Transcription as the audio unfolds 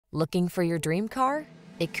Looking for your dream car?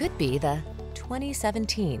 It could be the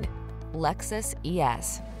 2017 Lexus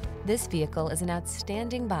ES. This vehicle is an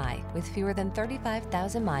outstanding buy with fewer than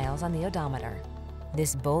 35,000 miles on the odometer.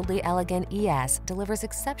 This boldly elegant ES delivers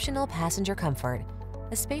exceptional passenger comfort.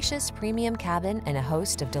 A spacious premium cabin and a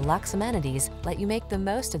host of deluxe amenities let you make the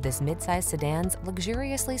most of this midsize sedan's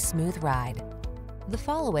luxuriously smooth ride. The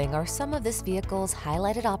following are some of this vehicle's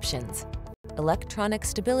highlighted options: electronic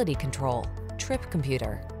stability control, trip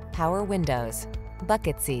computer, power windows,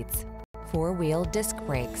 bucket seats, four-wheel disc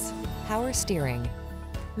brakes, power steering.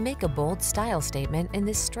 Make a bold style statement in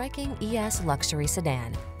this striking ES luxury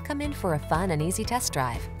sedan. Come in for a fun and easy test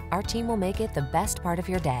drive. Our team will make it the best part of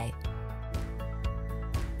your day.